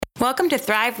Welcome to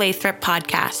Thrive Lathrop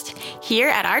podcast. Here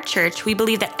at our church, we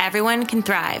believe that everyone can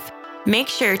thrive. Make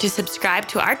sure to subscribe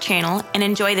to our channel and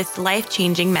enjoy this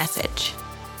life-changing message.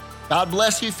 God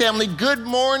bless you, family. Good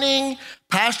morning.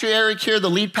 Pastor Eric here,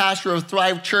 the lead pastor of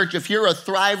Thrive Church. If you're a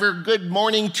thriver, good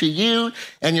morning to you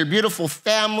and your beautiful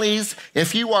families.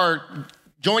 If you are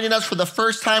joining us for the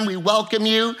first time, we welcome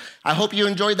you. I hope you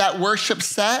enjoyed that worship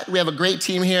set. We have a great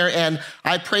team here, and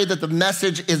I pray that the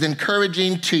message is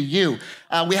encouraging to you.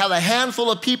 We have a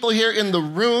handful of people here in the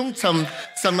room, some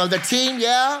of the team,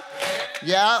 yeah.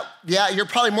 You're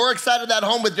probably more excited at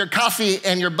home with your coffee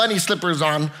and your bunny slippers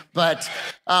on, but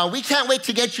we can't wait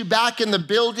to get you back in the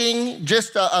building.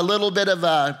 Just a little bit of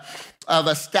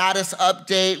a status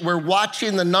update. We're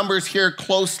watching the numbers here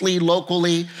closely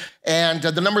locally, and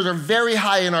the numbers are very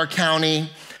high in our county.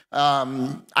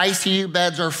 ICU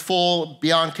beds are full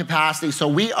beyond capacity. So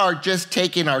we are just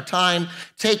taking our time,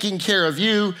 taking care of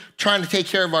you, trying to take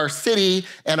care of our city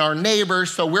and our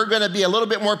neighbors. So we're going to be a little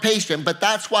bit more patient, but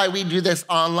that's why we do this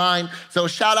online. So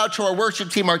shout out to our worship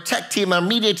team, our tech team, our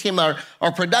media team, our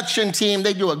production team.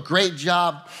 They do a great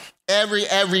job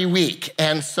every week.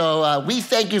 And so we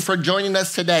thank you for joining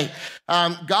us today.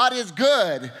 God is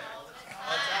good.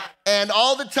 And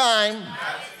all the time.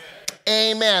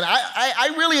 Amen.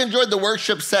 I really enjoyed the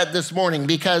worship set this morning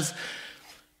because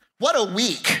what a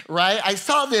week, right? I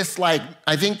saw this, I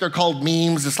think they're called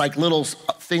memes, this little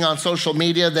thing on social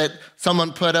media that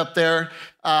someone put up there.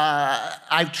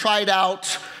 I've tried out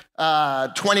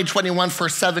 2021 for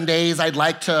 7 days. I'd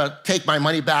like to take my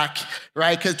money back,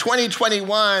 right? Because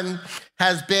 2021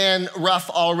 has been rough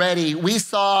already. We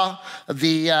saw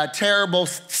the terrible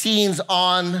scenes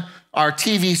on our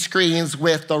TV screens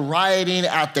with the rioting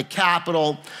at the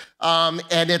Capitol.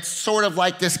 And it's sort of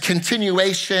like this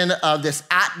continuation of this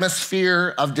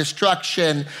atmosphere of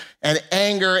destruction and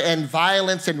anger and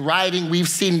violence and rioting we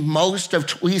saw most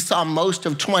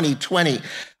of 2020.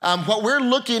 What we're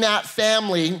looking at,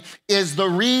 family, is the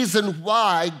reason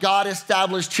why God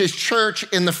established his church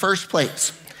in the first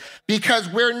place. Because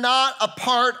we're not a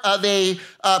part of a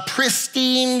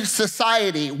pristine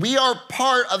society. We are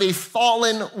part of a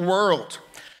fallen world.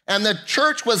 And the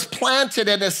church was planted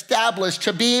and established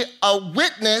to be a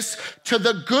witness to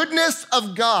the goodness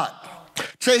of God,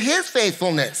 to his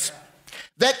faithfulness,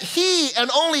 that he and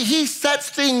only he sets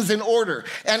things in order.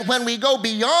 And when we go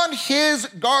beyond his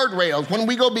guardrails, when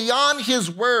we go beyond his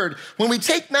word, when we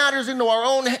take matters into our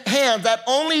own hands, that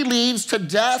only leads to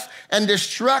death and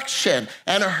destruction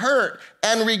and hurt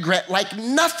and regret. Like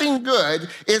nothing good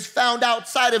is found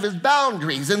outside of his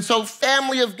boundaries. And so,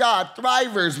 family of God,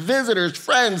 thrivers, visitors,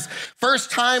 friends,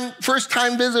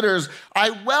 first-time visitors,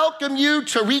 I welcome you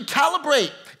to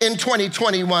recalibrate in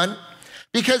 2021.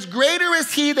 Because greater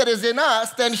is he that is in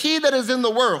us than he that is in the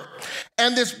world.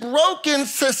 And this broken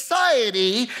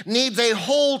society needs a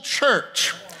whole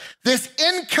church. This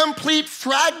incomplete,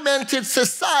 fragmented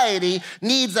society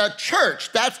needs a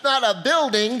church. That's not a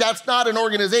building. That's not an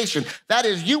organization. That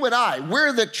is you and I.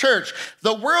 We're the church.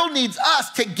 The world needs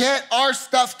us to get our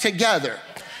stuff together.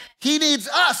 He needs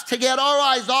us to get our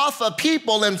eyes off of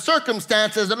people and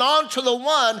circumstances and onto the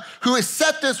one who has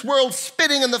set this world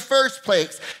spinning in the first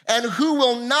place and who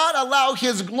will not allow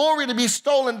his glory to be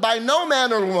stolen by no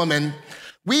man or woman.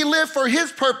 We live for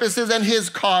his purposes and his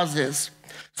causes.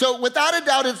 So without a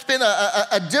doubt, it's been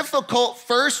a difficult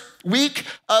first week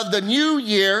of the new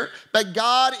year, but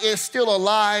God is still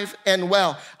alive and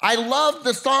well. I love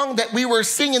the song that we were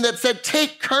singing that said,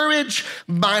 "Take courage,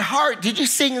 my heart." Did you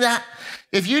sing that?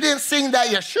 If you didn't sing that,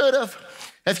 you should have.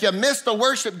 If you missed the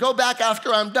worship, go back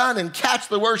after I'm done and catch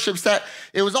the worship set.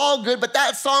 It was all good, but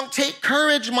that song, "Take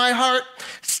courage, my heart,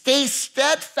 stay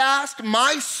steadfast,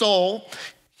 my soul.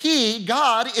 He,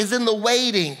 God, is in the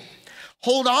waiting.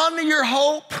 Hold on to your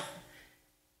hope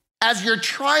as your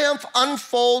triumph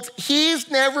unfolds.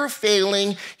 He's never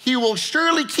failing. He will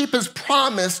surely keep his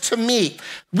promise to me."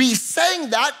 We sang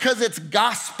that because it's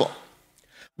gospel.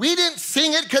 We didn't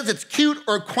sing it because it's cute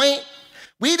or quaint.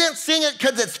 We didn't sing it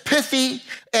because it's pithy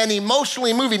and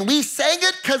emotionally moving. We sang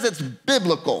it because it's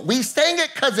biblical. We sang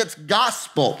it because it's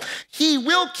gospel. He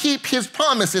will keep his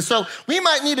promises. So we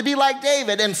might need to be like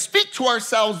David and speak to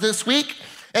ourselves this week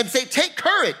and say, take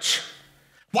courage.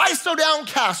 Why so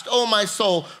downcast, O my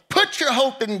soul? Put your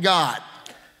hope in God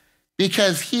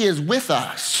because he is with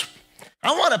us.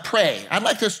 I want to pray. I'd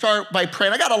like to start by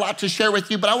praying. I got a lot to share with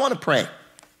you, but I want to pray.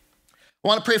 I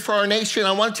want to pray for our nation.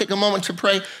 I want to take a moment to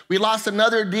pray. We lost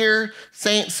another dear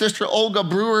saint, Sister Olga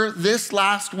Brewer, this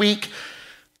last week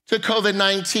to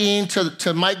COVID-19,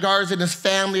 to Mike Garza and his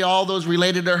family, all those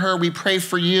related to her. We pray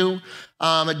for you.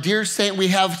 A dear saint, we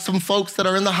have some folks that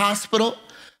are in the hospital.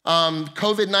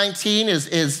 COVID-19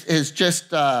 is just,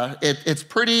 it's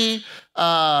pretty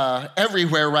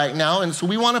everywhere right now. And so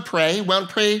we want to pray. We want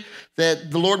to pray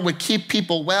that the Lord would keep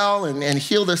people well and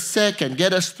heal the sick and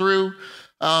get us through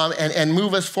and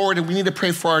move us forward. And we need to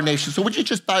pray for our nation. So would you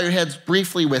just bow your heads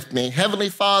briefly with me? Heavenly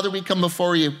Father, we come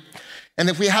before you. And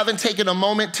if we haven't taken a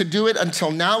moment to do it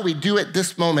until now, we do it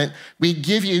this moment. We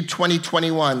give you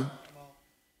 2021.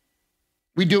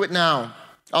 We do it now,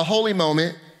 a holy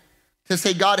moment to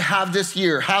say, God, have this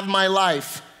year, have my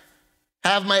life,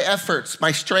 have my efforts,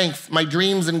 my strength, my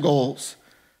dreams and goals.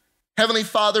 Heavenly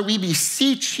Father, we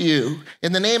beseech you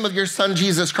in the name of your Son,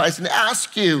 Jesus Christ, and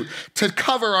ask you to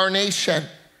cover our nation.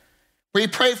 We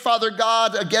pray, Father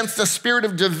God, against the spirit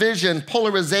of division,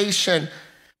 polarization,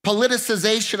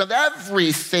 politicization of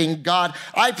everything, God.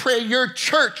 I pray your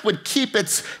church would keep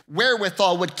its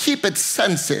wherewithal, would keep its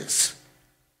senses,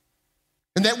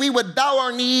 and that we would bow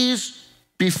our knees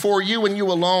before you and you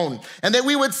alone, and that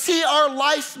we would see our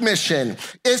life mission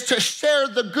is to share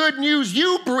the good news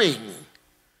you bring,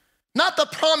 not the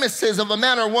promises of a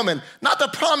man or woman, not the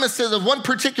promises of one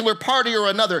particular party or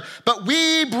another, but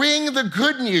we bring the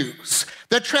good news,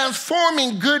 the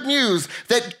transforming good news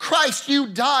that Christ, you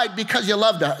died because you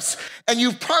loved us, and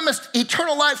you've promised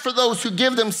eternal life for those who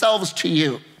give themselves to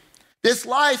you. This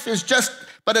life is just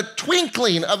but a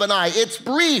twinkling of an eye. It's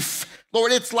brief,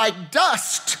 Lord. It's like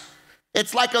dust.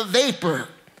 It's like a vapor.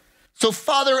 So,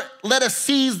 Father, let us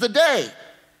seize the day.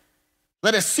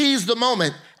 Let us seize the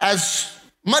moment. As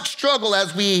much struggle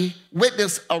as we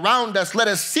witness around us, let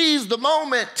us seize the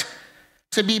moment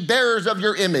to be bearers of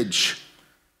your image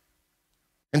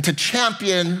and to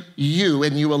champion you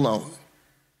and you alone.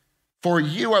 For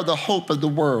you are the hope of the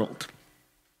world.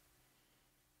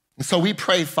 And so we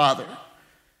pray, Father,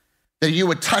 that you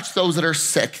would touch those that are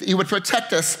sick, that you would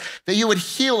protect us, that you would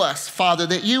heal us, Father,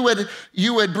 that you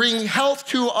would bring health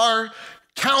to our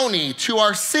county, to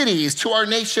our cities, to our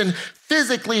nation,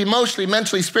 physically, emotionally,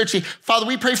 mentally, spiritually. Father,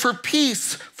 we pray for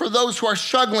peace for those who are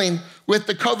struggling with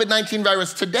the COVID-19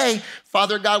 virus today.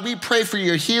 Father God, we pray for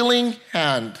your healing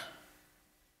hand.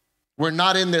 We're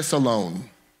not in this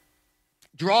alone.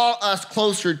 Draw us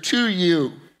closer to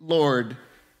you, Lord.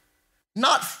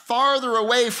 Not farther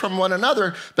away from one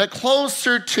another, but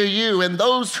closer to you and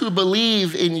those who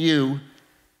believe in you.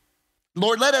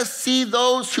 Lord, let us see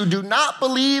those who do not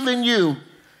believe in you,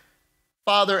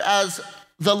 Father, as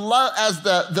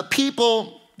the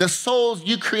people, the souls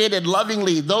you created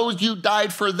lovingly, those you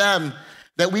died for them,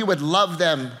 that we would love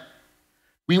them.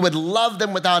 We would love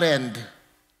them without end.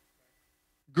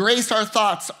 Grace our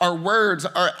thoughts, our words,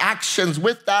 our actions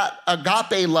with that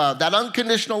agape love, that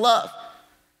unconditional love,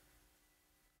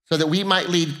 so that we might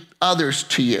lead others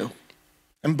to you.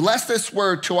 And bless this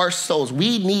word to our souls.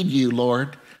 We need you,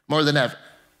 Lord, more than ever.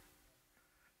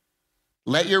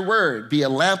 Let your word be a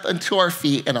lamp unto our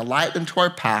feet and a light unto our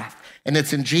path. And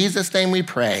it's in Jesus' name we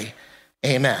pray.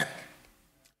 Amen.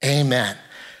 Amen.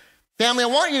 Family, I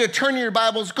want you to turn in your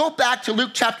Bibles. Go back to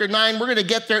Luke chapter 9. We're going to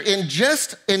get there in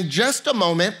just a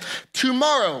moment.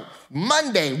 Tomorrow,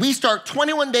 Monday, we start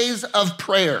 21 days of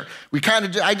prayer.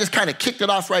 I just kind of kicked it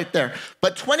off right there.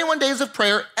 But 21 days of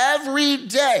prayer every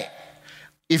day.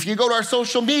 If you go to our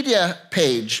social media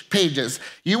pages,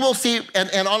 you will see,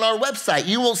 and on our website,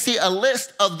 you will see a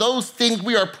list of those things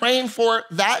we are praying for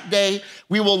that day.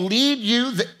 We will lead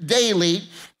you daily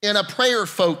in a prayer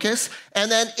focus.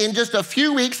 And then in just a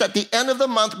few weeks, at the end of the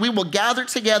month, we will gather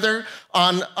together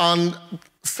on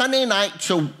Sunday night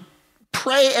to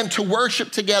pray and to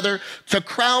worship together to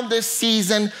crown this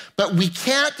season. But we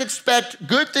can't expect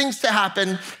good things to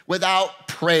happen without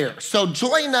prayer. So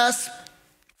join us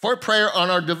for prayer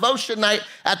on our devotion night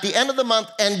at the end of the month,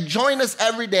 and join us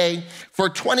every day for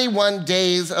 21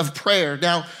 days of prayer.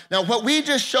 Now what we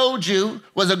just showed you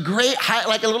was a great,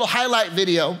 like a little highlight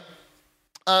video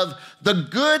of the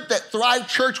good that Thrive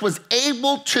Church was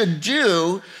able to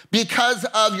do because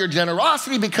of your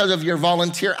generosity, because of your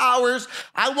volunteer hours.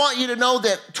 I want you to know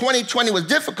that 2020 was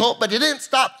difficult, but it didn't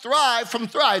stop Thrive from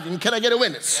thriving. Can I get a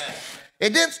witness? Yes.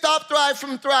 It didn't stop Thrive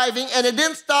from thriving, and it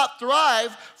didn't stop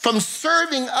Thrive from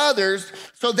serving others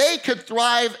so they could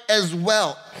thrive as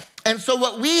well. And so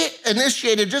what we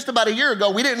initiated just about a year ago,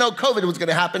 we didn't know COVID was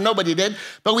gonna happen, nobody did,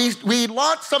 but we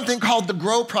launched something called the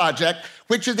Grow Project,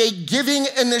 which is a giving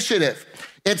initiative.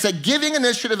 It's a giving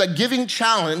initiative, a giving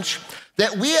challenge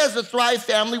that we as a Thrive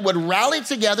family would rally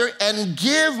together and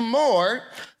give more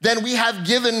than we have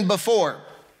given before.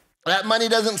 That money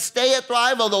doesn't stay at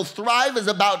Thrive, although Thrive is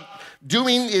about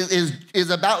doing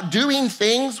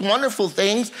things, wonderful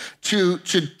things, to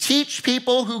teach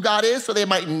people who God is so they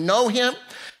might know him.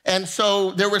 And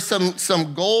so there were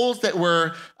some goals that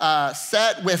were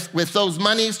set with those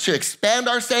monies to expand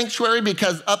our sanctuary,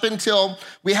 because up until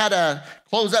we had to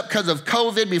close up because of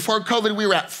COVID, before COVID, we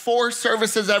were at 4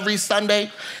 services every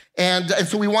Sunday. And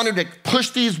so we wanted to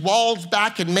push these walls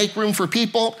back and make room for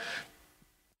people.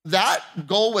 That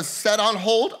goal was set on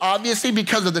hold, obviously,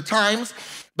 because of the times.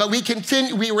 But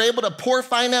we were able to pour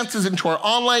finances into our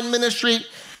online ministry.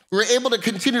 We were able to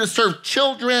continue to serve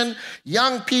children,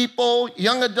 young people,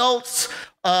 young adults,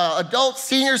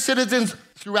 senior citizens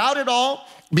throughout it all,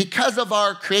 because of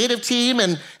our creative team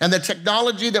and the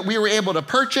technology that we were able to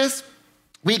purchase.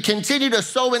 We continue to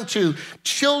sow into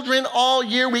children all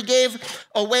year. We gave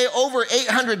away over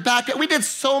 800 backpacks. We did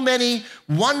so many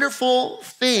wonderful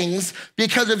things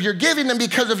because of your giving and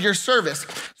because of your service.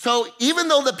 So even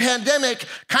though the pandemic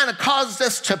kind of caused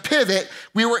us to pivot,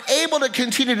 we were able to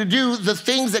continue to do the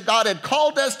things that God had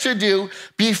called us to do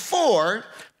before,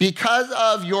 because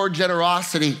of your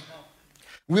generosity.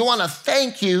 We want to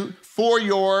thank you for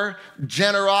your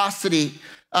generosity.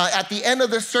 At the end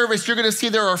of the service, you're going to see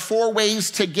there are 4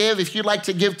 ways to give if you'd like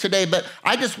to give today. But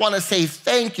I just want to say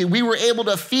thank you. We were able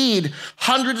to feed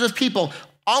hundreds of people.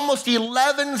 Almost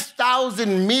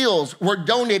 11,000 meals were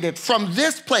donated from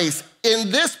this place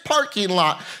in this parking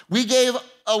lot. We gave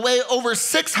away over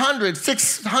 600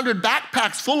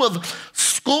 backpacks full of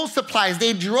school supplies.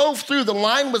 They drove through. The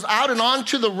line was out and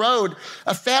onto the road.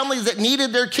 Families that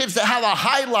needed their kids to have a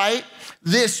highlight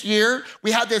this year.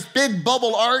 We had this big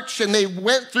bubble arch, and they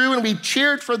went through, and we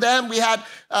cheered for them. We had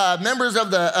members of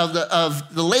the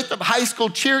Latham High School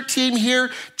cheer team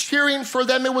here cheering for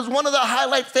them. It was one of the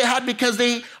highlights they had, because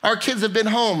our kids have been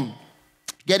home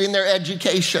getting their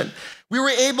education. We were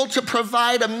able to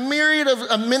provide a myriad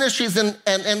of ministries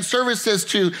and services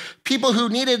to people who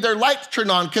needed their lights turned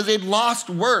on because they'd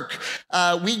lost work.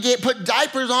 We put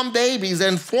diapers on babies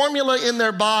and formula in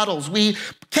their bottles. We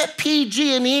kept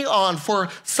PG&E on for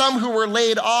some who were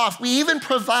laid off. We even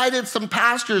provided some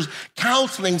pastors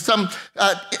counseling, some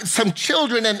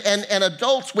children and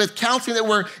adults with counseling that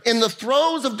were in the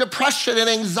throes of depression and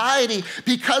anxiety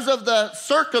because of the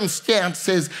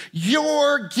circumstances.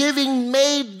 Your giving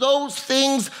made those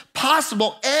things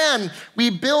possible. And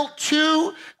we built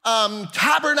 2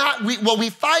 we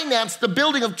financed the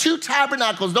building of 2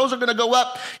 tabernacles. Those are going to go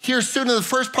up here soon in the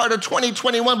first part of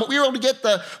 2021. But we were able to get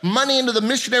the money into the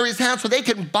missionaries' hands so they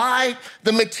can buy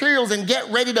the materials and get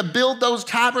ready to build those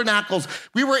tabernacles.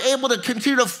 We were able to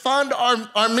continue to fund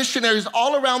our missionaries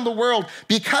all around the world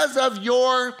because of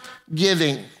your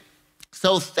giving.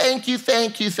 So thank you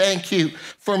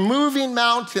for moving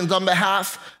mountains on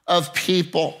behalf of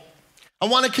people. I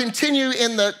want to continue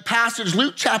in the passage,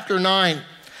 Luke chapter 9.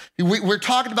 We're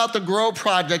talking about the Grow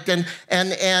Project, and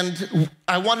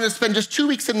I wanted to spend just 2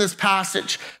 weeks in this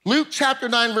passage. Luke chapter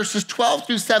 9, verses 12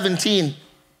 through 17.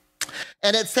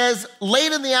 And it says,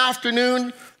 late in the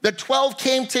afternoon, the 12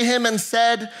 came to him and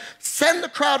said, send the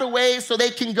crowd away so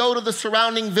they can go to the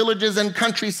surrounding villages and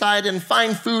countryside and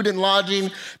find food and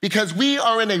lodging, because we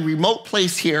are in a remote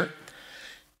place here.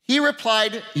 He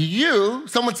replied,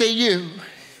 someone say you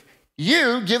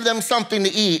give them something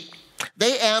to eat.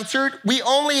 They answered, we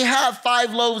only have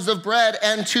 5 loaves of bread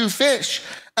and 2 fish,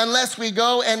 unless we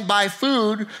go and buy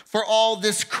food for all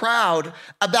this crowd.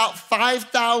 About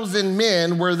 5,000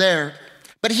 men were there.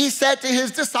 But he said to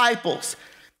his disciples,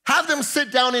 have them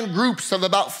sit down in groups of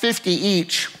about 50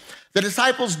 each. The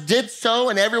disciples did so,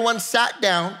 and everyone sat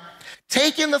down.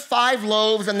 Taking the 5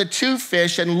 loaves and the 2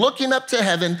 fish, and looking up to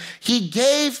heaven, he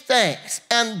gave thanks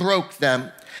and broke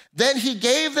them. Then he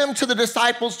gave them to the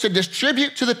disciples to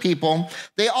distribute to the people.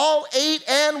 They all ate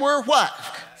and were what?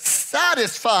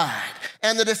 Satisfied.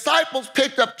 And the disciples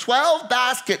picked up 12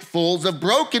 basketfuls of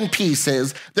broken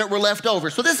pieces that were left over.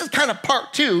 So this is kind of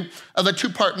part 2 of a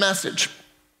 2-part message.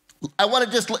 I want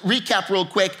to just recap real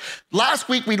quick. Last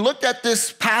week we looked at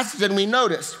this passage and we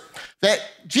noticed that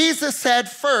Jesus said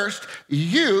first,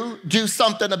 you do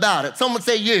something about it. Someone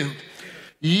say you.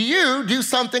 You do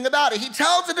something about it. He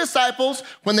tells the disciples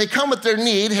when they come with their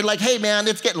need, he's like, hey man,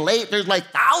 it's getting late. There's like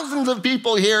thousands of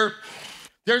people here.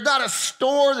 There's not a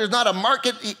store. There's not a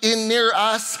market in near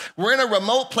us. We're in a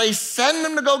remote place. Send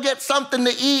them to go get something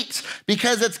to eat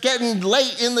because it's getting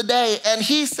late in the day. And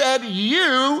he said,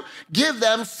 you give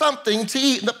them something to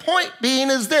eat. The point being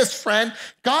is this, friend.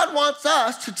 God wants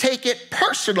us to take it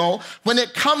personal when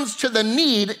it comes to the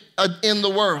need in the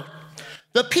world.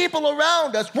 The people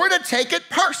around us, we're to take it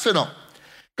personal.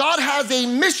 God has a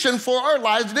mission for our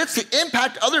lives, and it's to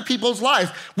impact other people's lives.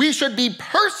 We should feel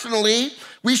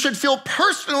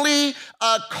personally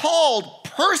called,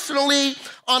 personally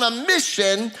on a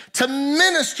mission to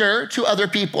minister to other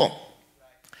people.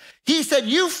 He said,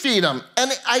 you feed them.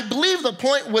 And I believe the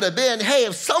point would have been, hey,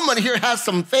 if someone here has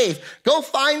some faith, go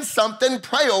find something,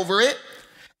 pray over it,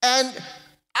 and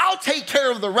I'll take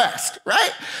care of the rest,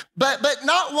 right? But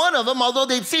not one of them, although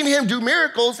they'd seen him do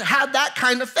miracles, had that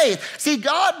kind of faith. See,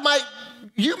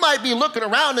 you might be looking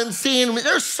around and seeing,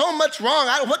 there's so much wrong.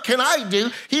 What can I do?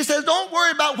 He says, don't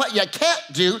worry about what you can't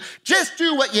do. Just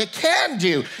do what you can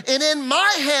do. And in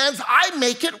my hands, I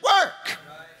make it work.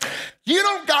 You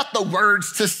don't got the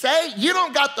words to say. You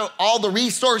don't got all the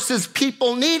resources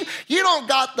people need. You don't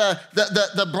got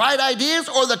the bright ideas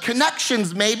or the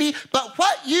connections maybe, but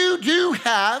what you do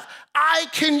have, I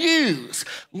can use.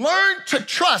 Learn to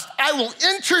trust. I will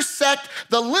intersect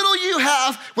the little you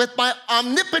have with my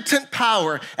omnipotent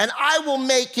power, and I will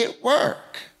make it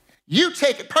work. You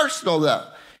take it personal, though.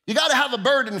 You got to have a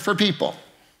burden for people.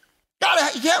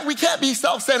 We can't be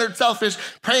self-centered, selfish,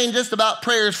 praying just about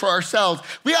prayers for ourselves.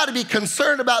 We ought to be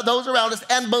concerned about those around us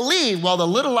and believe, well, the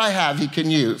little I have, he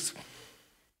can use.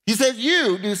 He says,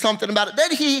 you do something about it.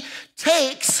 Then he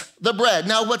takes the bread.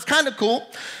 Now, what's kind of cool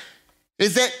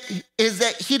is that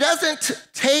he doesn't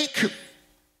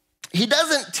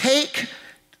take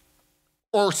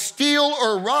or steal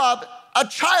or rob. A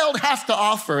child has to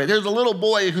offer it. There's a little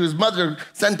boy whose mother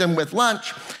sent him with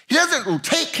lunch. He doesn't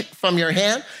take from your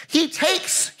hand. He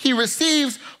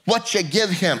receives what you give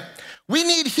him. We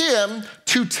need him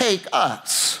to take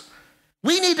us.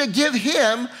 We need to give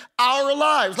him our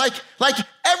lives, like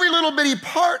every little bitty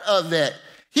part of it.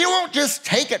 He won't just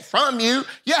take it from you.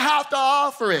 You have to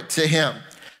offer it to him.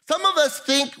 Some of us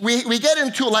think we get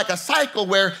into like a cycle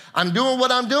where I'm doing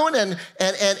what I'm doing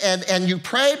and you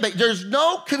pray, but there's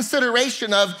no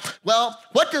consideration of, well,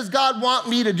 what does God want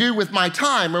me to do with my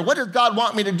time? Or what does God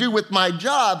want me to do with my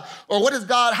job? Or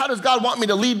how does God want me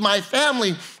to lead my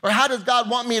family? Or how does God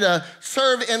want me to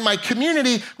serve in my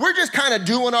community? We're just kind of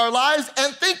doing our lives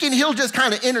and thinking he'll just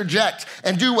kind of interject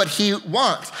and do what he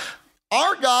wants.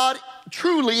 Our God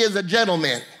truly is a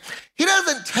gentleman. He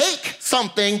doesn't take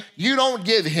something you don't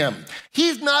give him.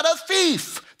 He's not a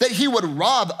thief that he would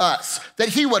rob us, that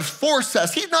he would force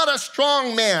us. He's not a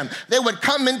strong man that would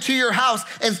come into your house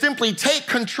and simply take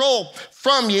control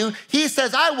from you. He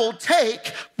says, I will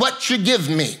take what you give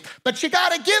me, but you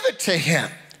got to give it to him.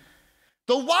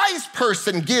 The wise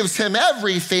person gives him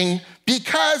everything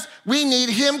because we need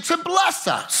him to bless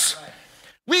us.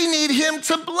 We need him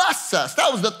to bless us.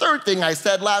 That was the third thing I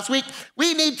said last week.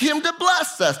 We need him to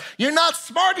bless us. You're not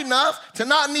smart enough to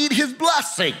not need his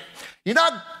blessing. You're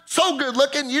not so good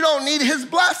looking, you don't need his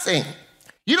blessing.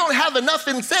 You don't have enough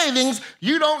in savings,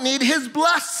 you don't need his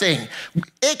blessing.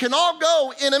 It can all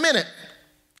go in a minute.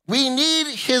 We need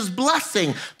his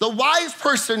blessing. The wise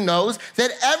person knows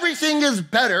that everything is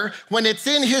better when it's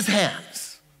in his hands.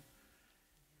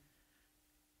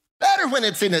 Better when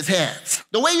it's in his hands.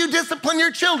 The way you discipline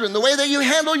your children, the way that you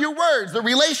handle your words, the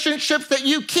relationships that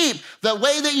you keep, the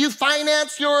way that you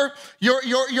finance your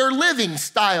living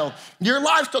style, your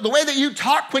lifestyle, the way that you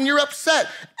talk when you're upset.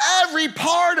 Every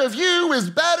part of you is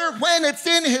better when it's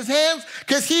in his hands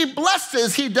because he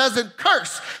blesses, he doesn't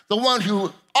curse the one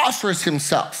who offers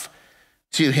himself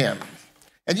to him.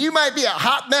 And you might be a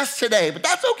hot mess today, but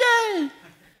that's okay.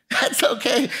 That's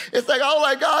okay. It's like, all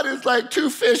I got is like 2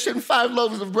 fish and 5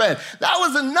 loaves of bread. That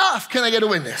was enough. Can I get a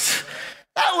witness?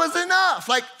 That was enough.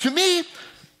 Like, to me,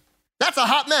 that's a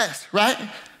hot mess, right?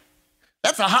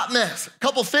 That's a hot mess. A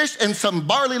couple fish and some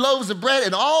barley loaves of bread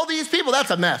and all these people,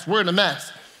 that's a mess. We're in a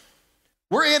mess.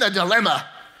 We're in a dilemma.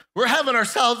 We're having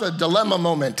ourselves a dilemma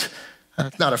moment.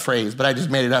 That's not a phrase, but I just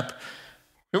made it up.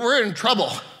 We're in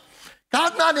trouble.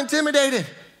 God's not intimidated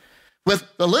with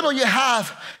the little you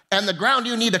have and the ground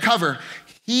you need to cover.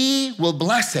 He will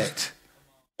bless it.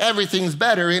 Everything's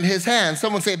better in his hands.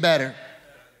 Someone say better.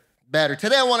 Better.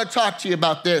 Today I want to talk to you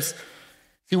about this.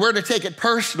 See, we're to take it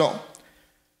personal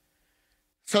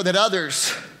so that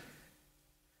others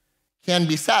can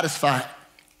be satisfied.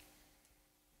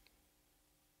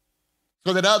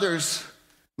 So that others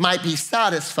might be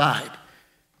satisfied.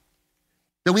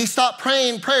 That we stop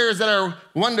praying prayers that are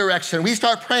one direction. We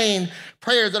start praying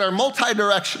prayers that are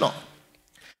multi-directional.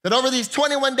 That over these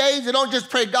 21 days, you don't just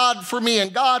pray God for me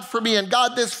and God for me and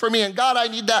God this for me and God I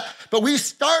need that. But we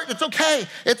start, it's okay.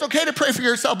 It's okay to pray for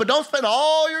yourself, but don't spend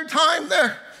all your time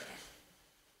there.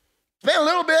 Spend a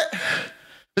little bit.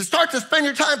 But start to spend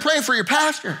your time praying for your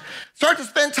pastor. Start to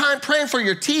spend time praying for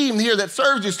your team here that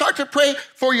serves you. Start to pray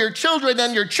for your children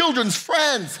and your children's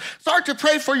friends. Start to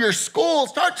pray for your school.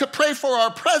 Start to pray for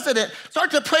our president.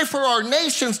 Start to pray for our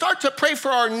nation. Start to pray for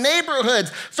our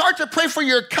neighborhoods. Start to pray for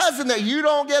your cousin that you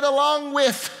don't get along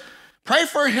with. Pray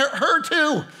for her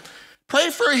too. Pray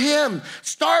for him.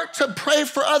 Start to pray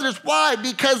for others. Why?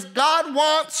 Because God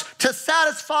wants to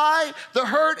satisfy the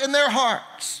hurt in their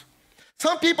hearts.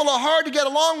 Some people are hard to get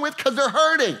along with because they're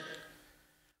hurting.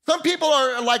 Some people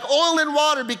are like oil and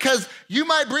water because you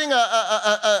might bring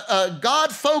a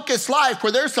God-focused life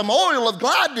where there's some oil of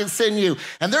gladness in you,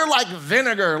 and they're like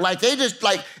vinegar, like they just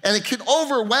like, and it can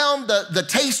overwhelm the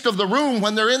taste of the room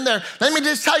when they're in there. Let me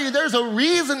just tell you, there's a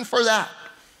reason for that.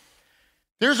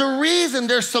 There's a reason.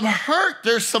 There's some hurt.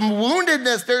 There's some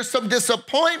woundedness. There's some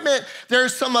disappointment.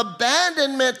 There's some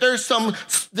abandonment. There's some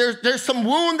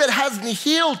wound that hasn't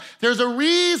healed. There's a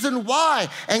reason why.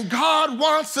 And God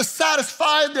wants to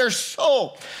satisfy their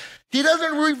soul. He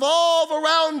doesn't revolve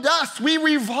around us. We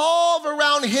revolve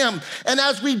around him. And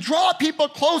as we draw people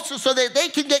closer so that they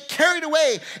can get carried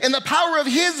away in the power of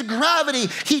his gravity,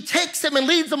 he takes them and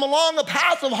leads them along a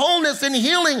path of wholeness and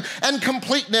healing and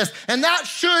completeness. And that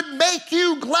should make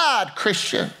you glad,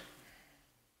 Christian.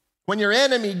 When your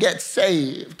enemy gets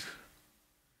saved,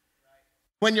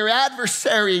 when your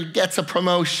adversary gets a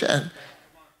promotion,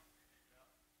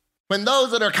 when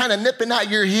those that are kind of nipping at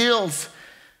your heels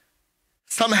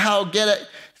somehow get it,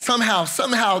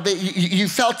 somehow that you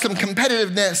felt some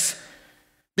competitiveness,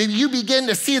 then you begin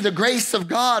to see the grace of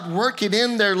God working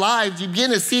in their lives. You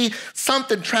begin to see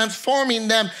something transforming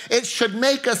them. It should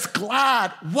make us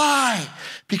glad. Why?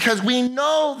 Because we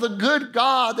know the good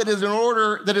God that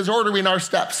is ordering our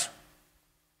steps.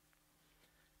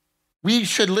 We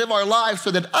should live our lives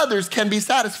so that others can be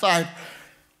satisfied.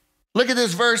 Look at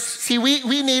this verse. See,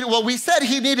 we said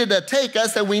he needed to take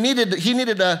us and he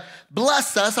needed to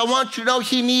bless us. I want you to know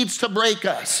he needs to break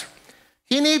us.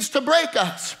 He needs to break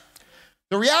us.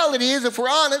 The reality is, if we're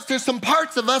honest, there's some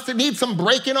parts of us that need some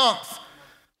breaking off.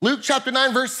 Luke chapter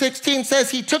 9, verse 16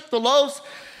 says he took the loaves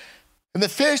and the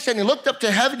fish and he looked up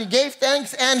to heaven, he gave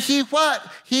thanks, and he what?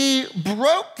 He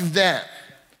broke them.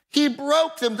 He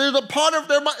broke them. There's a part of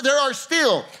there are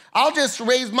still. I'll just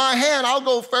raise my hand. I'll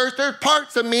go first. There's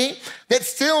parts of me that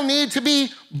still need to be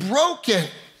broken.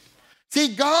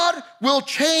 See, God will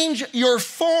change your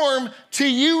form to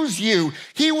use you.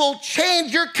 He will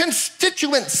change your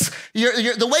constituents,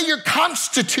 the way you're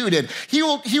constituted. He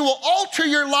will alter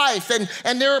your life.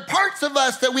 And there are parts of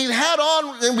us that we've had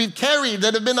on and we've carried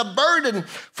that have been a burden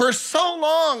for so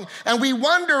long. And we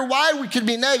wonder why we could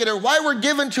be negative, why we're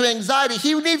given to anxiety.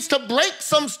 He needs to break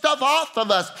some stuff off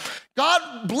of us.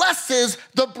 God blesses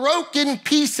the broken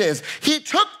pieces. He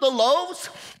took the loaves,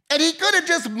 and he could have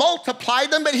just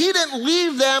multiplied them, but he didn't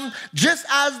leave them just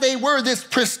as they were, this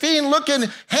pristine looking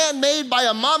handmade by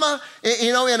a mama,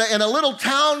 in a little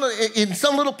town, in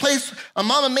some little place. A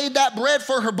mama made that bread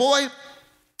for her boy.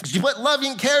 She put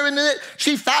loving care into it.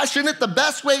 She fashioned it the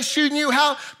best way she knew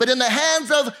how. But in the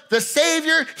hands of the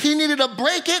Savior, he needed to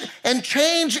break it and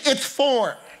change its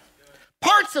form.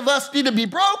 Parts of us need to be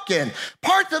broken.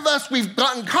 Parts of us we've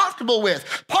gotten comfortable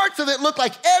with. Parts of it look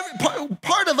like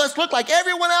part of us look like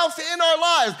everyone else in our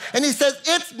lives. And he says,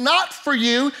 it's not for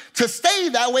you to stay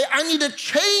that way. I need to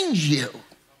change you. I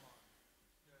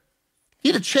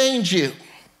need to change you.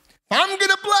 I'm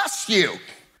going to bless you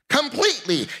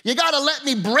completely. You got to let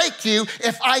me break you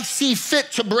if I see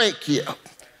fit to break you.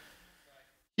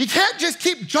 You can't just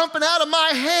keep jumping out of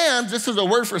my hands. This is a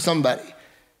word for somebody.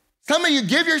 Some of you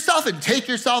give yourself and take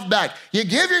yourself back. You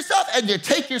give yourself and you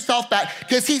take yourself back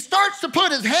because he starts to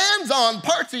put his hands on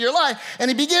parts of your life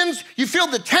and you feel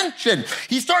the tension.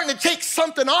 He's starting to take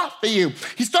something off of you.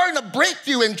 He's starting to break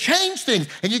you and change things,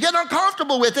 and you get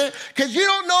uncomfortable with it because you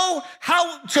don't know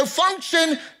how to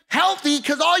function healthy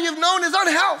because all you've known is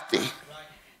unhealthy.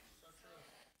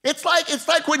 It's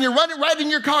like when you're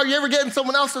riding your car, you ever get in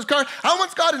someone else's car? I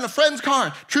once got in a friend's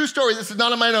car. True story, this is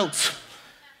not in my notes.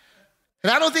 And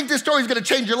I don't think this story is going to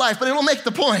change your life, but it'll make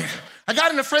the point. I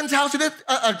got in a friend's house,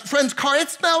 a friend's car. It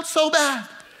smelled so bad.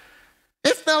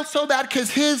 It smelled so bad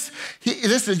because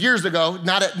this is years ago,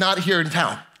 not here in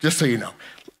town, just so you know.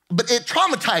 But it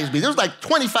traumatized me. This was like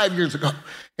 25 years ago,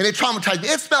 and it traumatized me.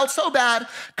 It smelled so bad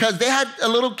because they had a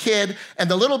little kid, and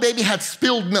the little baby had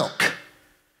spilled milk.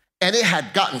 And it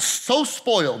had gotten so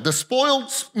spoiled, the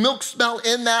spoiled milk smell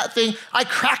in that thing. I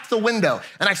cracked the window,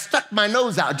 and I stuck my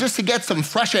nose out just to get some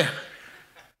fresh air.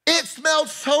 It smelled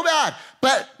so bad,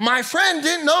 but my friend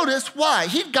didn't notice. Why?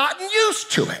 He'd gotten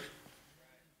used to it.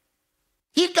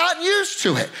 He'd gotten used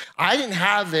to it. I didn't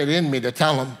have it in me to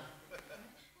tell him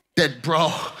that,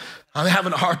 bro, I'm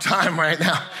having a hard time right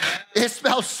now. It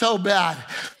smells so bad.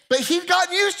 But he'd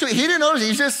gotten used to it. He didn't notice.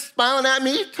 He's just smiling at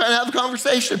me, trying to have a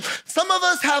conversation. Some of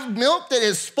us have milk that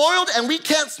is spoiled, and we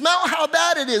can't smell how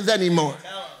bad it is anymore.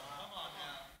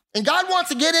 And God wants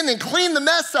to get in and clean the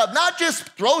mess up, not just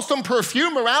throw some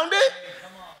perfume around it.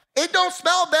 It don't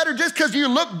smell better just because you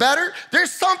look better.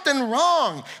 There's something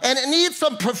wrong, and it needs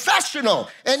some professional.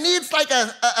 It needs like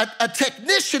a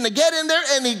technician to get in there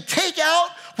and he take out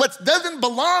what doesn't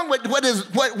belong, what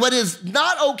is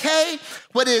not okay,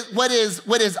 what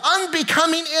is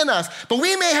unbecoming in us. But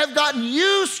we may have gotten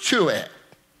used to it.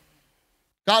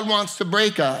 God wants to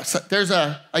break us. There's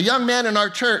a young man in our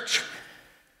church,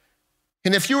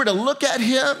 and if you were to look at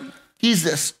him, he's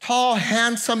this tall,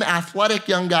 handsome, athletic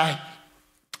young guy,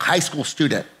 high school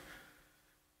student.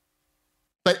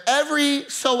 But every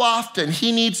so often,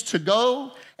 he needs to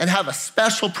go and have a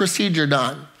special procedure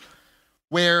done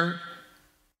where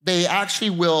they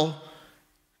actually will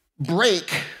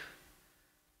break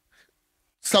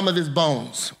some of his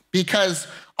bones. Because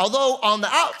although on the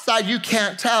outside you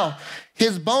can't tell,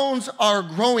 his bones are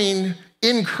growing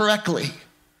incorrectly.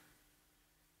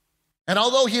 And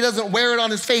although he doesn't wear it on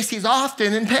his face, he's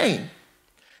often in pain.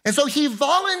 And so he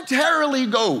voluntarily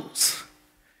goes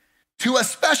to a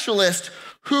specialist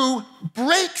who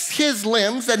breaks his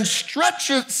limbs and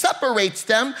separates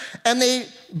them, and they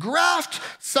graft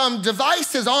some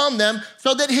devices on them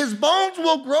so that his bones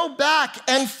will grow back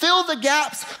and fill the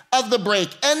gaps of the break.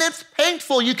 And it's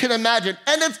painful, you can imagine,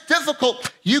 and it's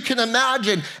difficult, you can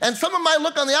imagine. And someone might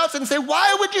look on the outside and say,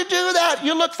 why would you do that?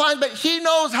 You look fine, but he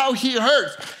knows how he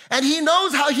hurts. And he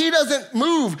knows how he doesn't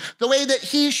move the way that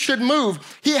he should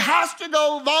move. He has to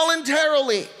go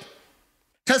voluntarily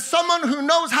to someone who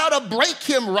knows how to break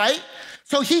him right,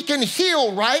 so he can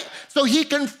heal right, so he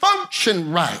can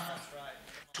function right.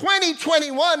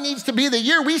 2021 needs to be the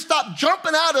year we stop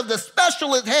jumping out of the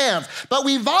specialist hands, but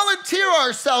we volunteer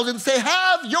ourselves and say,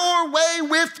 have your way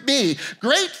with me.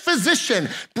 Great physician,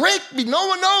 break me. No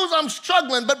one knows I'm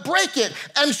struggling, but break it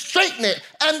and straighten it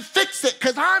and fix it,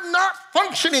 because I'm not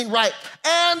functioning right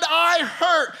and I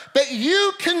hurt, but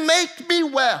you can make me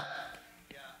well.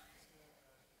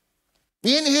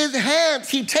 In his hands,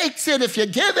 he takes it if you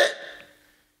give it.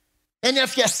 And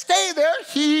if you stay there,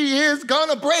 he is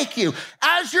gonna break you.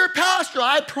 As your pastor,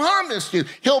 I promise you,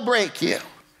 he'll break you.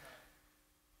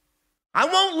 I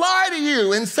won't lie to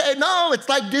you and say, no, it's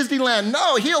like Disneyland.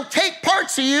 No, he'll take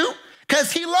parts of you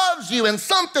because he loves you, and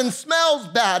something smells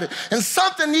bad and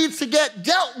something needs to get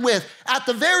dealt with at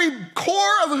the very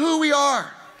core of who we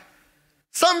are.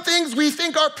 Some things we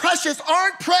think are precious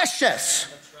aren't precious.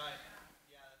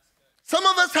 Some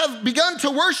of us have begun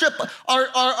to worship our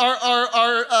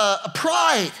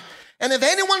pride. And if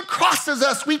anyone crosses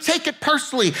us, we take it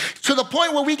personally to the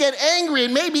point where we get angry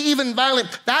and maybe even violent.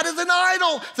 That is an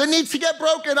idol that needs to get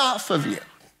broken off of you.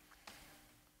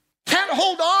 Can't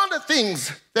hold on to things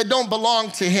that don't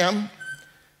belong to him.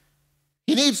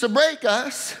 He needs to break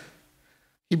us.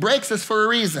 He breaks us for a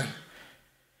reason.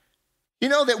 You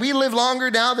know that we live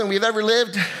longer now than we've ever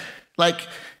lived? Like,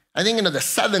 I think into the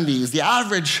 70s, the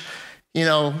average,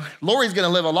 Lori's gonna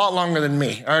live a lot longer than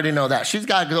me. I already know that. She's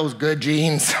got those good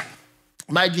genes.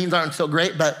 My genes aren't so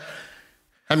great, but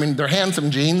they're handsome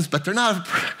genes, but they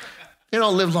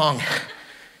don't live long.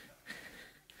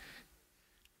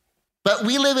 But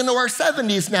we live into our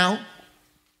 70s now.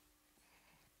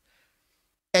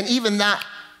 And even that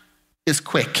is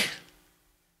quick.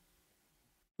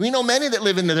 We know many that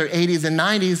live into their 80s and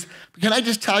 90s, but can I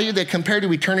just tell you that compared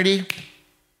to eternity,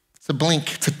 it's a blink.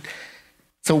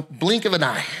 It's a blink of an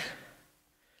eye.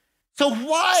 So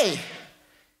why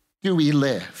do we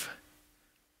live?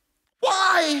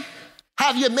 Why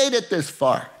have you made it this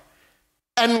far?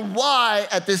 And why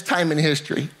at this time in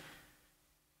history?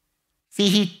 See,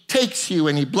 he takes you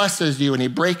and he blesses you and he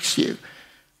breaks you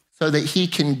so that he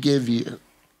can give you.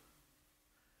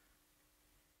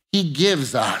 He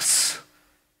gives us.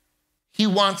 He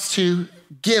wants to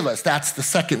give us. That's the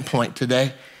second point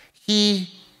today.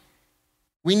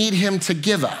 We need him to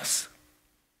give us.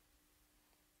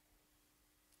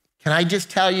 Can I just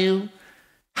tell you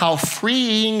how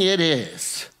freeing it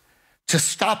is to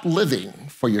stop living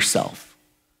for yourself?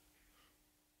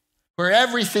 Where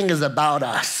everything is about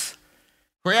us,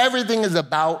 where everything is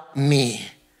about me.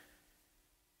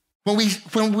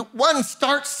 When one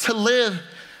starts to live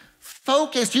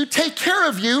focused, you take care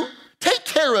of you.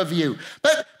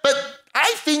 But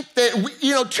I think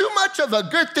that too much of a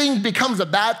good thing becomes a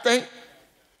bad thing.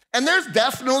 And there's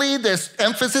definitely this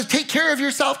emphasis, take care of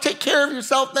yourself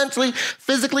mentally,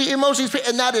 physically, emotionally,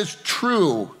 and that is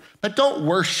true. But don't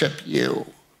worship you.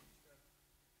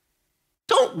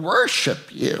 Don't worship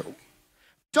you.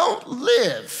 Don't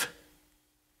live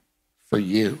for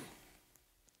you.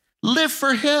 Live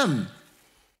for him.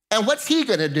 And what's he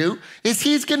gonna do is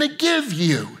he's gonna give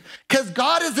you, because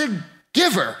God is a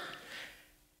giver.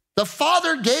 The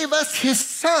Father gave us his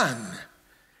Son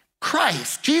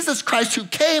Christ, Jesus Christ, who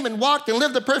came and walked and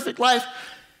lived the perfect life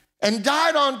and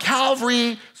died on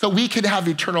Calvary so we could have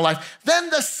eternal life. Then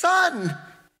the Son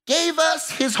gave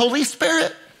us his Holy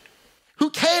Spirit,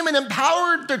 who came and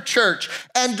empowered the church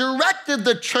and directed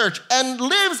the church and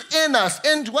lives in us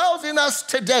and dwells in us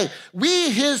today. We,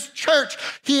 his church,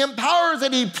 he empowers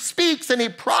and he speaks and he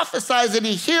prophesies and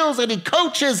he heals and he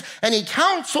coaches and he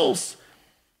counsels.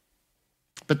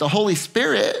 But the Holy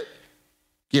Spirit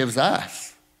gives us.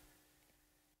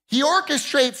 He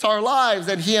orchestrates our lives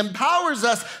and he empowers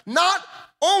us not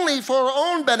only for our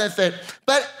own benefit,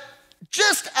 but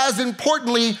just as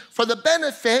importantly for the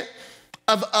benefit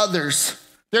of others.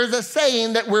 There's a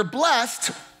saying that we're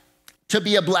blessed to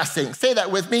be a blessing. Say that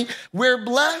with me. We're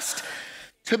blessed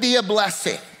to be a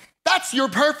blessing. That's your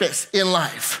purpose in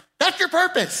life. That's your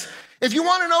purpose. If you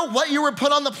want to know what you were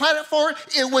put on the planet for,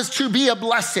 it was to be a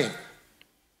blessing.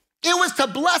 It was to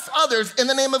bless others in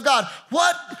the name of God.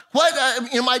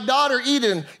 My daughter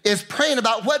Eden is praying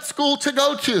about what school to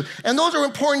go to, and those are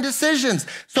important decisions.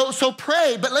 So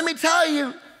pray, but let me tell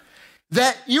you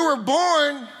that you were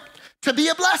born to be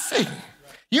a blessing.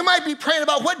 You might be praying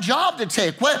about what job to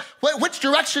take, which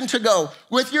direction to go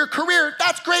with your career.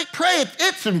 That's great, pray,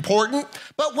 it's important.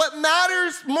 But what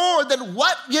matters more than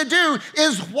what you do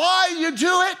is why you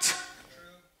do it.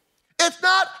 It's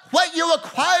not what you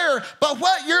acquire, but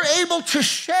what you're able to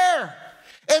share.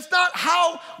 It's not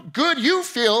how good you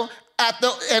feel at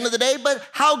the end of the day, but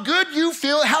how good you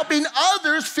feel helping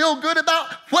others feel good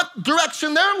about what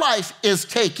direction their life is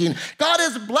taking. God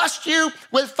has blessed you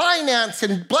with finance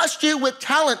and blessed you with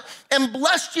talent and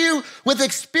blessed you with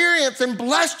experience and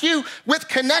blessed you with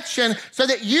connection so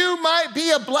that you might be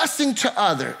a blessing to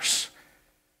others.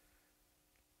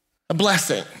 A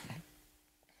blessing.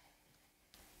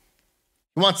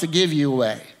 He wants to give you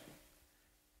away.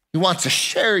 He wants to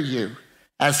share you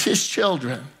as his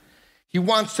children. He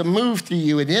wants to move through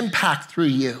you and impact through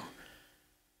you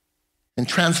and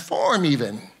transform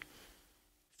even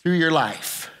through your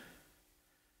life.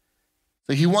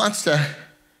 So he wants to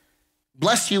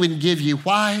bless you and give you.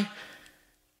 Why?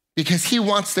 Because he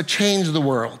wants to change the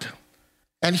world.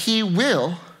 And he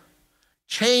will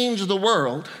change the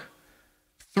world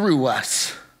through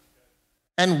us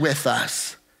and with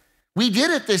us. We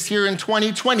did it this year in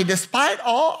 2020, despite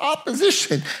all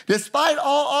opposition, despite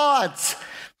all odds.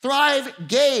 Thrive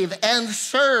gave and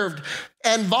served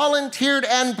and volunteered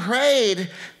and prayed,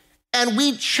 and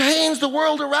we changed the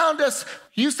world around us.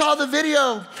 You saw the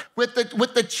video with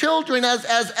the children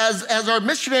as our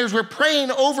missionaries were praying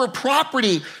over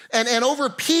property and over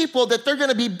people that they're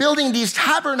gonna be building these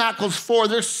tabernacles for.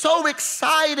 They're so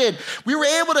excited. We were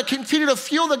able to continue to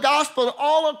fuel the gospel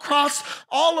all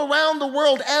around the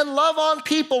world and love on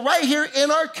people right here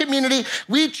in our community.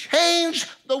 We changed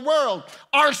the world.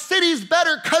 Our city's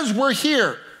better because we're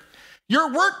here.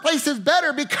 Your workplace is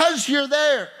better because you're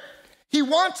there. He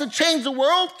wants to change the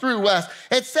world through us.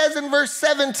 It says in verse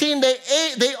 17,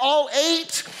 they all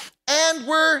ate and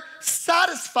were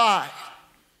satisfied.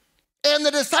 And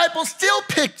the disciples still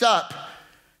picked up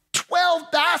 12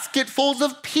 basketfuls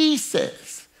of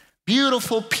pieces,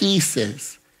 beautiful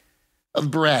pieces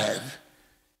of bread.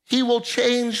 He will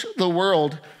change the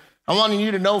world. I want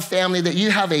you to know, family, that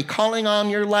you have a calling on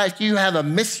your life. You have a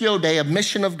missio Dei, a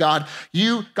mission of God.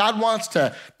 God wants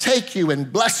to take you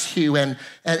and bless you and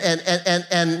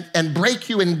break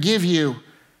you and give you.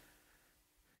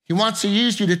 He wants to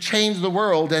use you to change the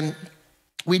world. And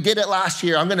we did it last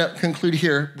year. I'm going to conclude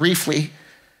here briefly.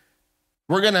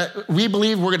 We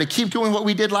believe we're going to keep doing what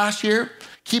we did last year.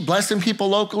 Keep blessing people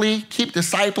locally. Keep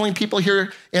discipling people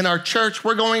here in our church.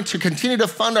 We're going to continue to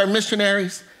fund our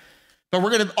missionaries. But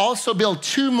we're going to also build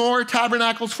 2 more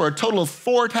tabernacles for a total of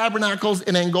 4 tabernacles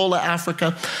in Angola,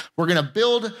 Africa. We're going to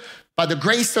build, by the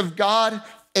grace of God,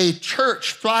 a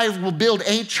church. Thrive will build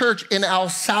a church in El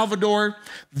Salvador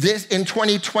in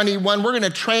 2021. We're going to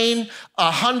train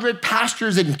 100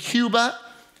 pastors in Cuba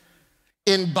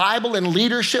in Bible and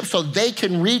leadership so they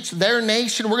can reach their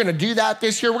nation. We're going to do that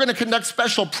this year. We're going to conduct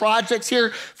special projects here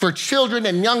for children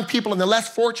and young people and the less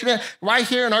fortunate right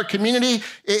here in our community.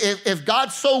 If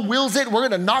God so wills it, we're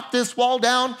going to knock this wall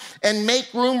down and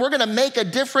make room. We're going to make a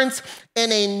difference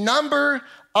in a number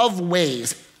of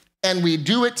ways, and we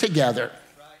do it together.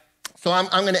 So I'm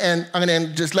going to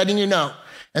end just letting you know,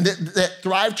 and that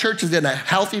Thrive Church is in a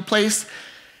healthy place.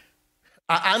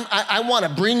 I want to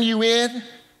bring you in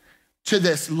to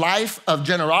this life of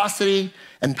generosity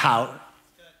and power.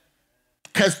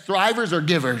 Because thrivers are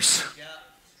givers.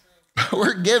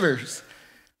 We're givers.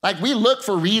 Like, we look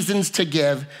for reasons to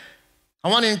give. I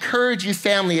want to encourage you,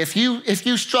 family, if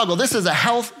you struggle, this is a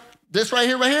health, this right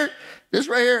here, this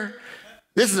right here.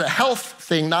 This is a health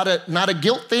thing, not a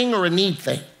guilt thing or a need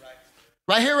thing.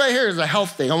 Right here is a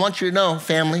health thing. I want you to know,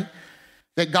 family,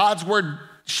 that God's word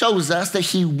shows us that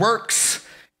he works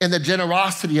in the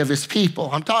generosity of his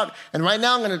people. And right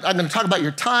now I'm gonna talk about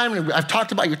your time, and I've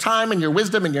talked about your time and your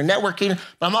wisdom and your networking,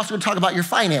 but I'm also gonna talk about your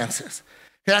finances.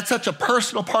 That's such a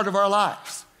personal part of our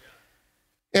lives.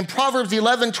 In Proverbs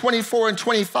 11, 24 and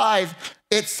 25,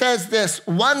 it says this: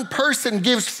 one person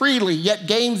gives freely, yet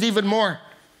gains even more.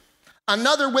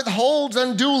 Another withholds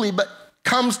unduly, but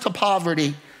comes to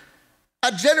poverty.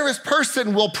 A generous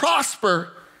person will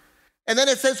prosper. And then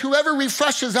it says, whoever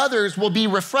refreshes others will be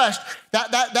refreshed.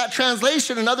 That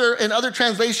translation, in other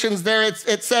translations there,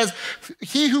 it says,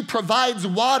 he who provides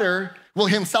water will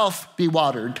himself be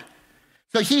watered.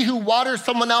 So he who waters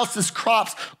someone else's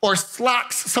crops or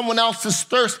slacks someone else's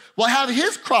thirst will have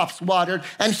his crops watered,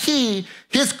 and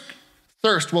his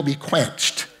thirst will be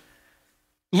quenched.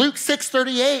 Luke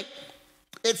 6:38,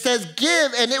 it says,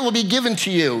 give and it will be given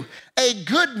to you. A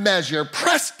good measure,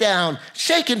 pressed down,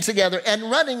 shaken together, and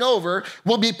running over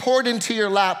will be poured into your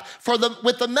lap.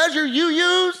 With the measure you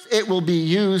use, it will be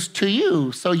used to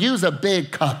you. So use a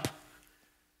big cup.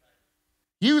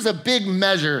 Use a big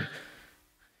measure.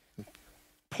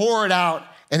 Pour it out,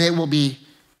 and it will be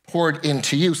poured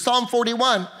into you. Psalm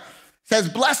 41 says,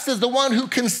 blessed is the one who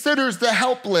considers the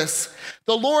helpless.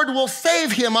 The Lord will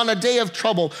save him on a day of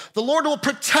trouble. The Lord will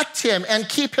protect him and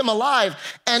keep him alive,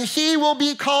 and he will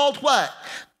be called what?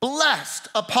 Blessed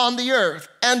upon the earth.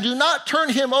 And do not turn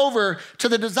him over to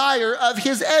the desire of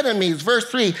his enemies. Verse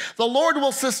 3, the Lord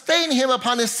will sustain him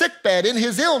upon his sickbed. In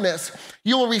his illness,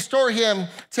 you will restore him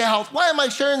to health. Why am I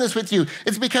sharing this with you?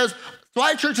 It's because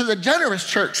Thrive Church is a generous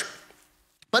church,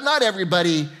 but not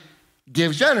everybody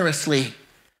gives generously.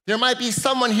 There might be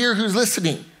someone here who's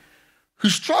listening who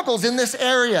struggles in this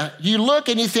area. You look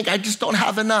and you think, I just don't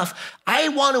have enough. I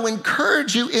want to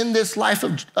encourage you in this life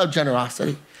of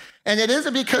generosity. And it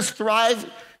isn't because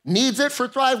Thrive needs it for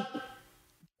Thrive.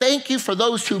 Thank you for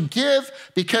those who give.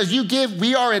 Because you give,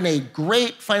 we are in a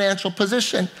great financial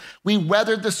position. We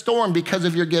weathered the storm because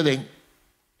of your giving.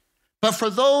 But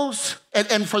for those,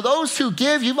 and for those who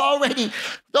give,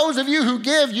 those of you who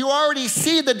give, you already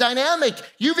see the dynamic.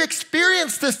 You've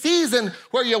experienced the season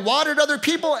where you watered other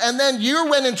people and then you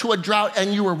went into a drought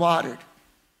and you were watered.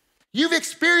 You've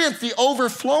experienced the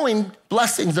overflowing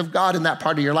blessings of God in that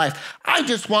part of your life. I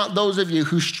just want those of you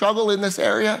who struggle in this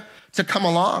area to come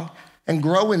along and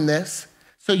grow in this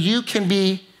so you can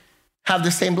have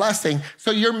the same blessing, so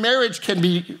your marriage can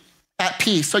be at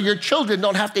peace, so your children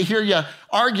don't have to hear you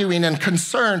arguing and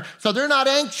concerned, so they're not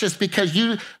anxious because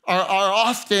you are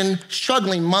often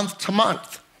struggling month to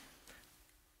month.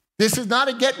 This is not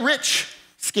a get rich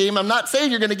scheme. I'm not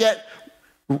saying you're going to get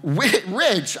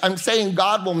rich. I'm saying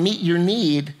God will meet your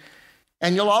need,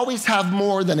 and you'll always have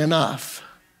more than enough.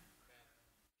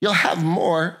 You'll have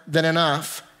more than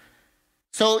enough.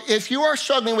 So if you are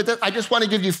struggling with it, I just want to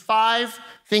give you 5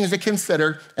 things to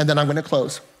consider, and then I'm going to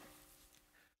close.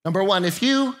 Number one,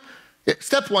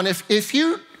 step one, if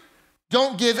you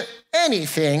don't give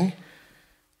anything,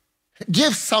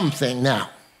 give something now.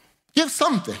 Give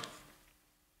something.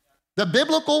 The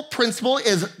biblical principle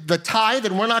is the tithe,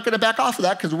 and we're not going to back off of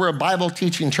that because we're a Bible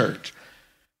teaching church.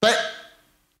 But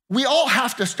we all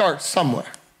have to start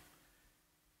somewhere.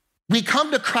 We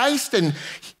come to Christ, and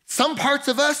some parts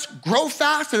of us grow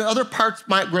fast, and other parts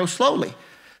might grow slowly.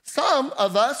 Some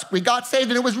of us, we got saved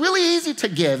and it was really easy to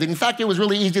give. In fact, it was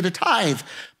really easy to tithe.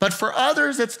 But for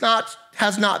others,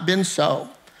 has not been so.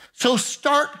 So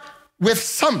start with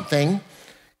something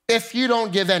if you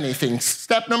don't give anything.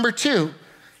 Step number 2,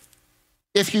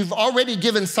 if you've already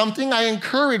given something, I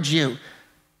encourage you.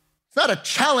 It's not a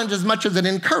challenge as much as an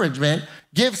encouragement.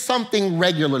 Give something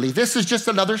regularly. This is just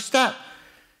another step.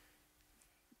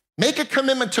 Make a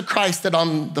commitment to Christ that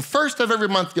on the first of every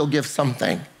month, you'll give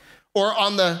something. Or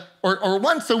or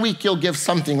once a week you'll give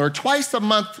something, or twice a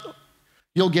month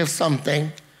you'll give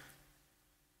something.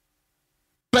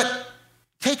 But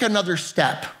take another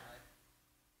step.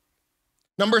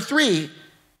 Number 3,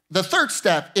 the third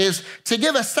step is to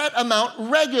give a set amount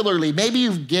regularly. Maybe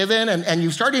you've given and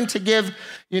you're starting to give,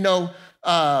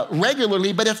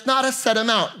 regularly, but it's not a set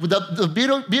amount.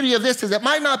 The beauty of this is it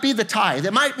might not be the tithe.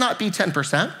 It might not be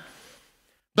 10%,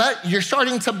 but you're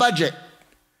starting to budget.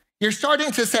 You're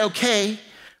starting to say, okay,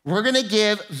 we're going to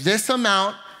give this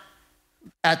amount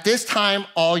at this time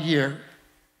all year,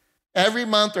 every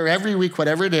month or every week,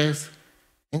 whatever it is.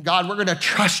 And God, we're going to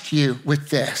trust you with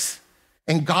this.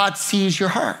 And God sees your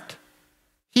heart.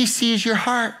 He sees your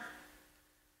heart.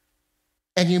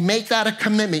 And you make that a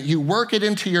commitment. You work it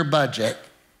into your budget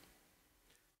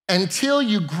until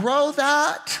you grow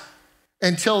that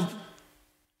until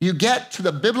you get to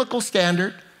the biblical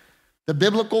standard, the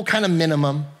biblical kind of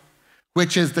minimum,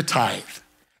 which is the tithe.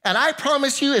 And I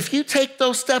promise you, if you take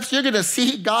those steps, you're gonna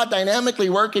see God dynamically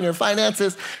work in your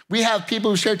finances. We have people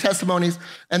who share testimonies,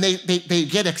 and they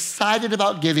get excited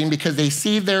about giving because they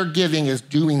see their giving is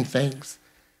doing things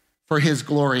for his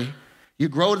glory. You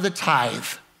grow to the tithe.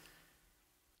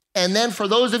 And then for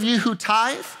those of you who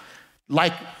tithe,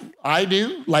 like I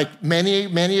do, like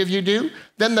many of you do,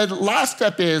 then the last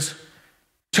step is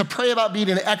to pray about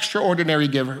being an extraordinary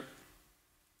giver.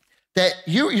 That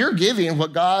you're giving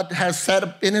what God has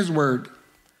said in his word.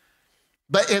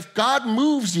 But if God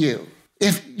moves you,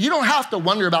 if you don't have to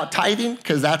wonder about tithing,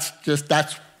 because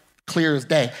that's clear as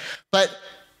day. But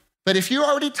if you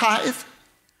already tithe,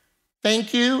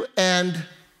 thank you, and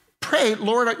pray,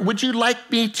 Lord, would you like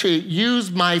me to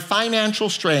use my financial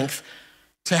strength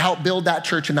to help build that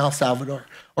church in El Salvador,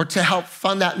 or to help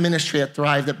fund that ministry at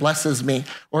Thrive that blesses me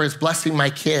or is blessing my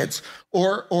kids,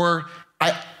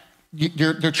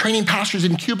 they're training pastors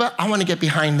in Cuba. I want to get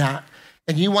behind that.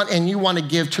 And you want to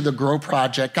give to the Grow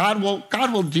Project. God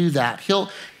will do that. He'll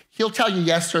tell you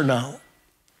yes or no.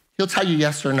 He'll tell you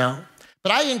yes or no.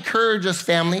 But I encourage us,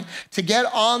 family, to get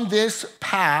on this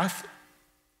path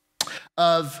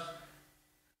of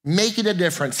making a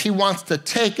difference. He wants to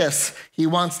take us. He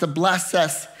wants to bless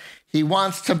us. He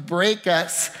wants to break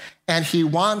us, and he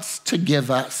wants to give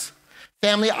us.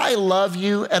 Family, I love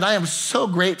you, and I am so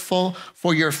grateful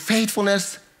for your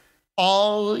faithfulness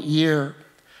all year.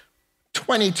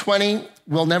 2020,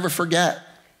 we'll never forget.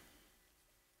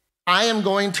 I'm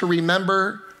going to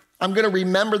remember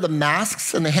the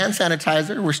masks and the hand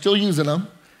sanitizer. We're still using them.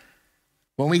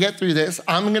 When we get through this,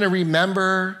 I'm going to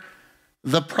remember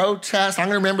the protests. I'm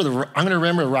going to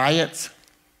remember riots.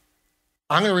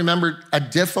 I'm going to remember a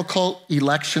difficult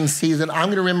election season. I'm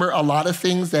going to remember a lot of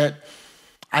things that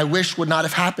I wish would not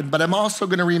have happened, but I'm also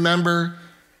going to remember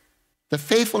the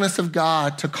faithfulness of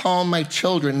God to calm my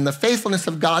children, and the faithfulness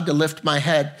of God to lift my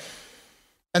head,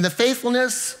 and the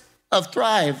faithfulness of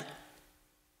Thrive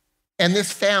and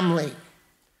this family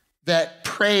that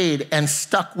prayed and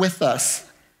stuck with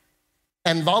us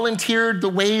and volunteered the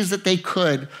ways that they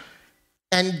could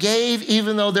and gave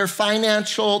even though the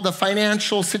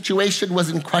financial situation was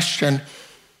in question,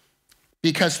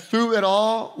 because through it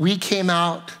all, we came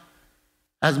out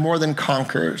as more than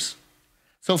conquerors.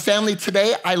 So family,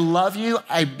 today, I love you.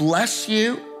 I bless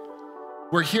you.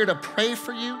 We're here to pray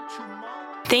for you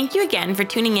tomorrow. Thank you again for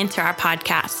tuning into our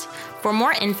podcast. For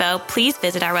more info, please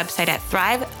visit our website at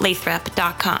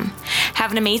thrivelathrop.com.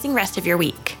 Have an amazing rest of your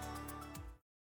week.